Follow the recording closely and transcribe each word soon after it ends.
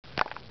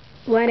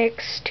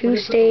Lennox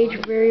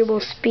 2-stage variable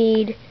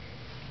speed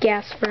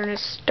gas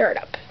furnace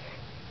startup.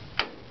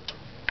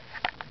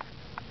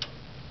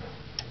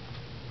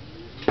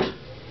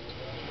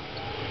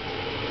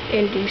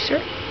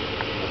 Inducer.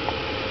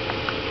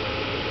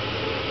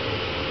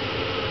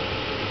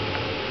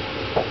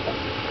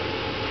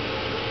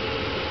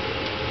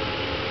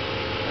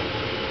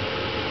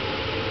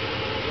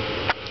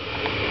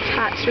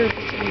 Hot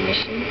surface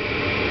ignition.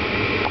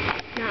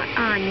 Not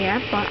on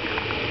yet, but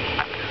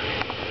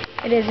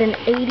it is an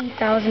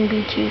 80,000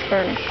 BTU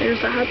furnace. There's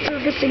the hot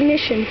surface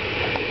ignition.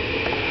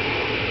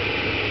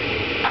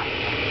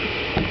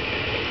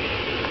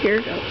 Here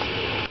it goes.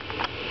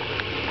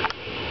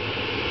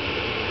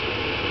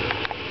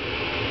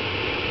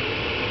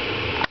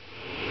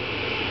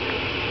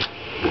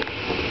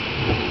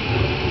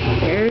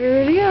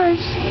 There it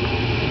is.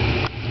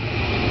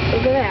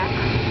 Look at that.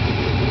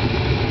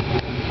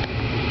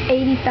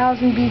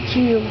 80,000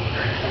 BTU,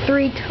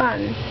 3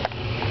 tons.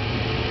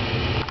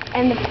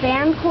 And the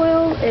fan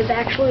coil is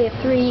actually a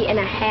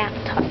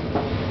 3.5 ton.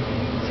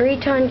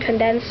 3-ton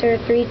condenser,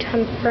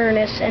 3-ton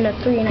furnace, and a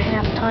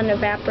 3.5 ton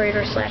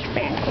evaporator /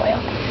 fan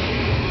coil.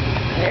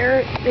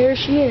 There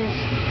she is.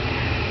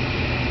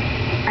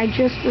 I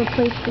just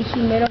replaced the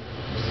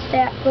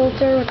humidistat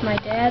filter with my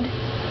dad,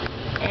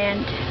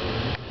 and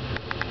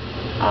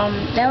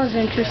that was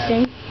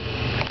interesting.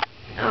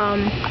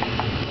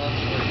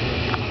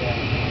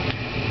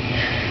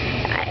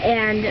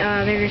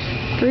 There's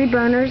 3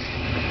 burners.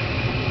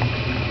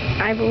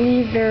 I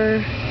believe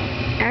they're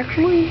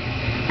actually,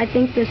 I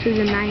think this is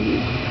a 90.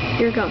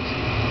 Here it goes.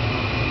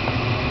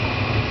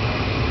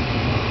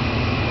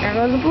 There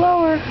goes the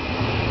blower.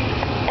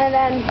 And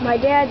then my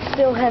dad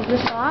still has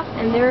this off,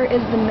 and there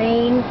is the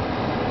main,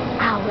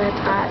 ow, that's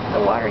hot, the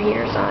water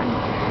heater's on.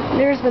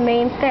 There's the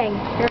main thing.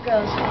 Here it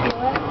goes.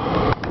 Feel it?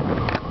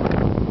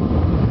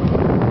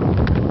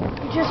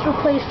 We just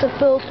replaced the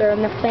filter,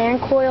 and the fan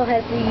coil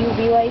has the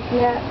UV lights in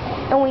that.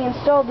 And we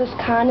installed this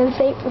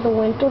condensate for the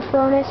winter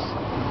furnace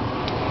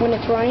when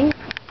it's running.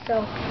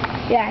 So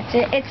yeah, it's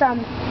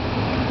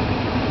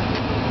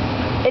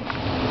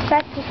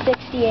set to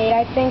 68,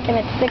 I think, and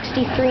it's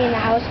 63 in the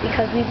house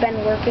because we've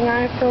been working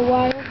on it for a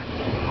while.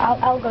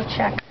 I'll go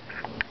check.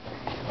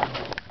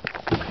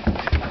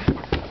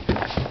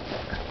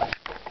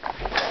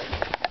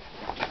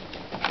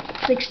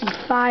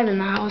 $65 in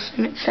the house,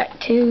 and it's set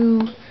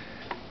to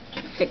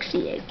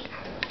 68.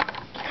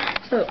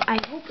 So I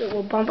hope it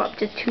will bump up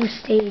to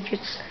 2-stage.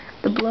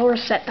 The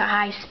blower's set to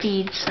high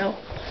speed, so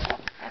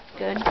that's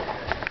good.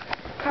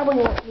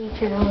 Probably won't need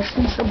to though,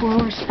 since the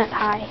blower's set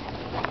high.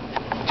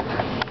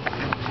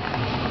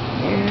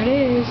 There it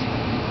is.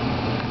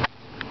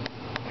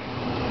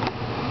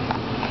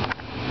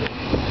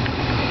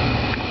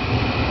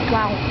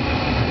 Wow,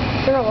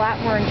 they're a lot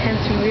more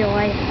intense in real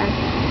life than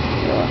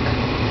they look.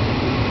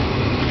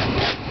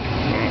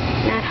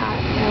 Not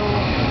hot at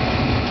all.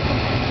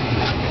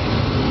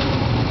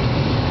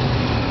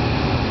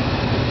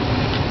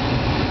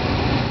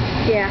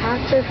 Yeah,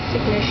 hot surface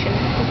ignition.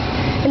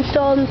 It's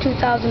installed in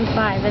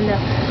 2005, and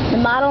the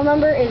model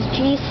number is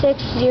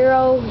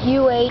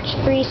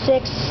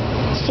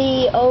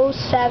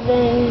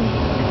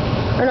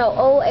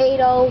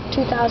G60UH36C07,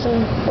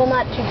 2000, well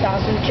not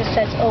 2000, it just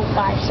says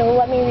 05, so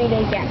let me read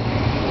it again.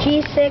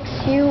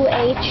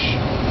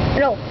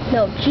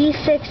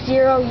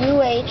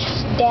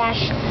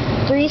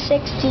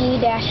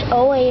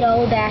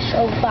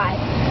 G6UH-36C-080-05,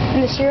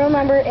 and the serial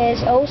number is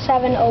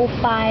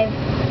 0705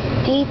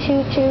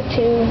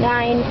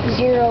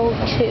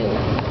 D222902,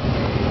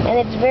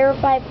 and it's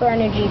verified for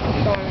energy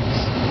performance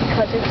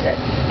because it's at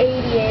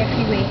 80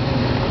 AFUE.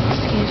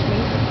 Excuse me.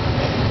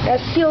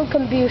 That's sealed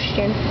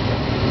combustion.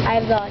 I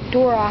have the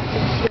door off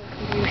for sealed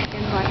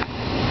combustion, but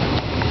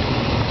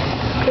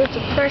there's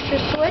a pressure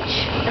switch.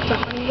 That's a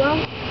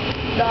Honeywell.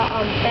 The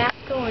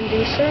Basco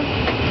inducer,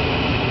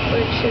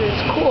 which is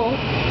cool,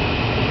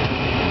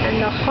 and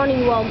the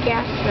Honeywell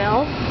gas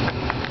valve,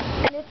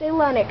 and it's a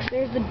Lennox.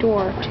 There's the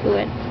door to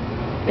it.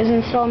 It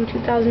was installed in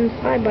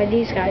 2005 by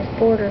these guys,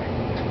 Border.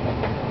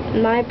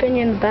 In my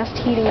opinion, the best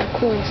heating and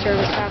cooling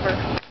service ever.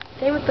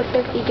 Same with the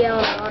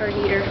 50-gallon water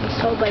heater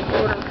installed by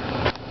Border.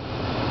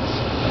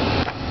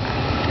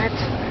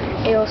 That's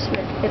A.O.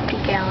 Smith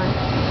 50-gallon.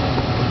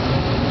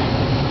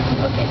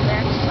 Okay,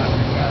 that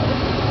sucker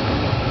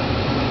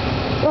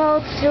goes.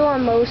 Well, it's still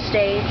on low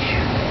stage.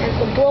 And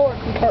the blower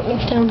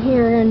compartment's down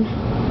here, and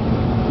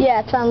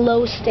yeah, it's on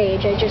low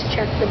stage. I just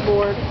checked the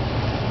board.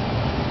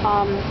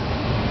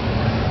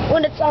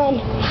 When it's on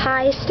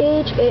high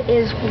stage, it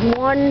is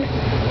 1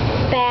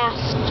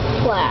 fast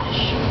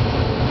flash.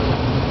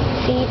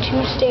 See,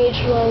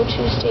 2-stage low,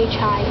 2-stage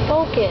high.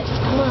 Focus,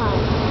 come on.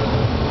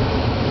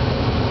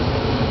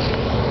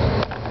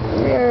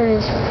 There it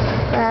is,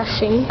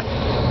 flashing.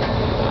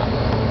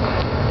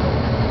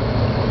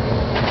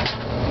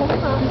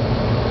 Hold on.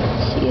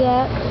 See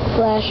that?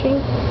 Flashing.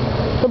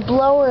 The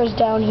blower is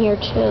down here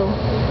too.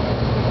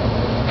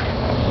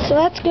 So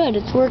that's good,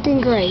 it's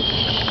working great.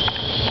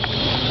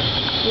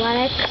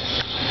 Lennox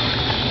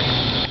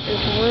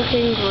is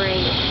working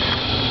great.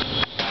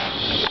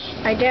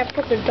 my dad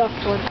put the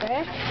ductwork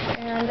back,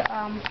 and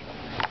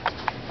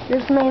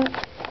this main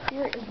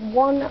here is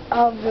one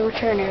of the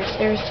return airs.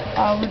 There's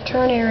a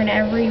return air in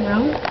every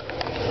room.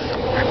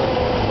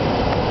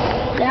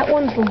 That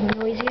one's the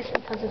noisiest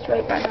because it's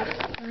right by the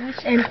furnace.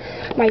 And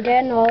my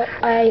dad and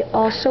I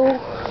also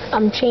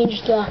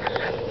changed the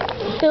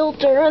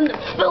filter, and the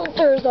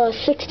filter is a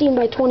 16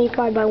 by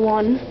 25 by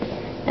 1.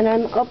 And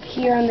I'm up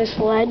here on this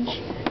ledge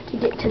to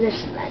get to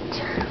this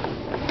vent.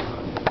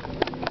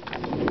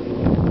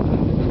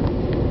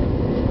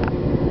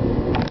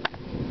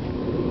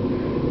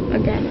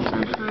 Again, it's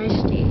on high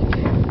stage.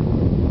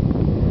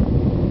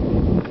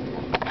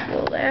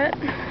 Pull that.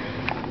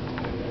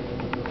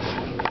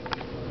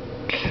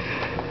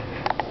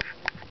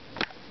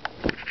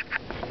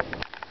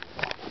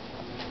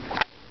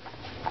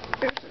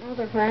 There's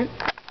another vent.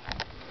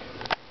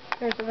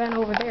 There's a vent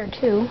over there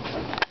too.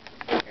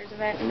 There's a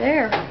vent in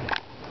there.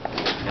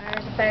 And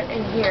there's a vent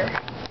in here.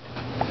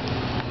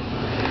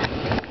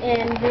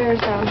 And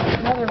there's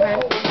another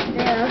vent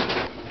there.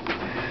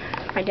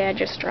 My dad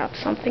just dropped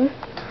something.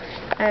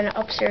 And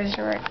upstairs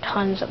there are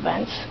tons of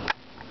vents.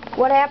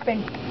 What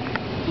happened?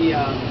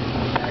 Yeah.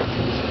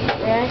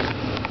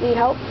 Need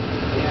help?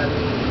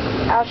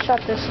 Yeah. I'll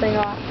shut this thing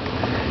off.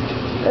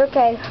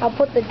 Okay, I'll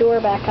put the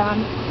door back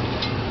on.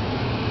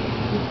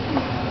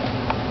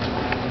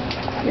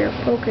 Here,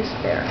 focus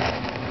there.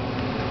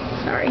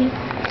 Sorry.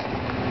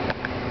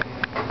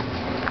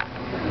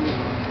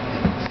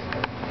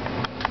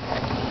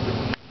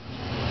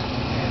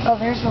 Oh,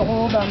 there's the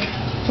old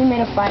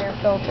humidifier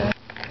filter.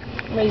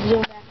 Let me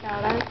zoom back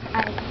out. I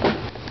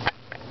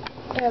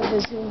have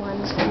the zoom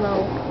lens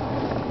low.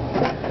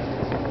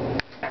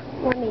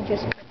 Let me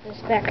just put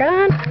this back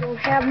on. I don't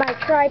have my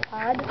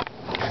tripod,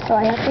 so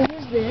I have to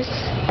use this.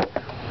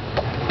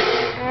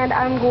 And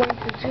I'm going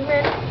to zoom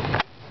in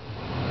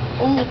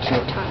only 2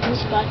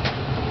 times, but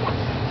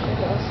there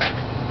goes.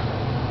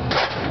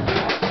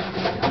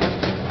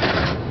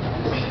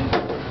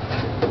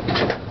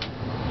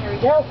 Here we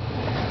go.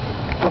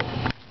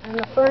 And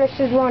the furnace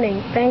is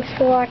running. Thanks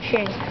for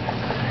watching.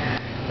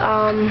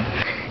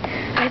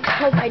 I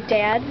told my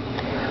dad,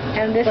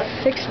 and this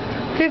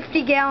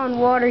 50-gallon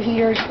water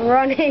heater is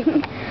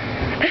running.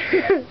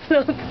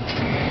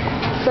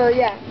 so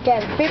yeah,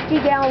 again,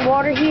 50-gallon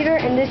water heater,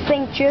 and this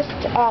thing just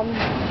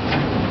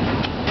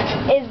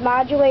is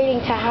modulating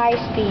to high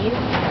speed.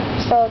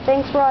 So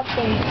thanks for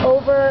watching.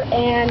 Over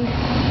and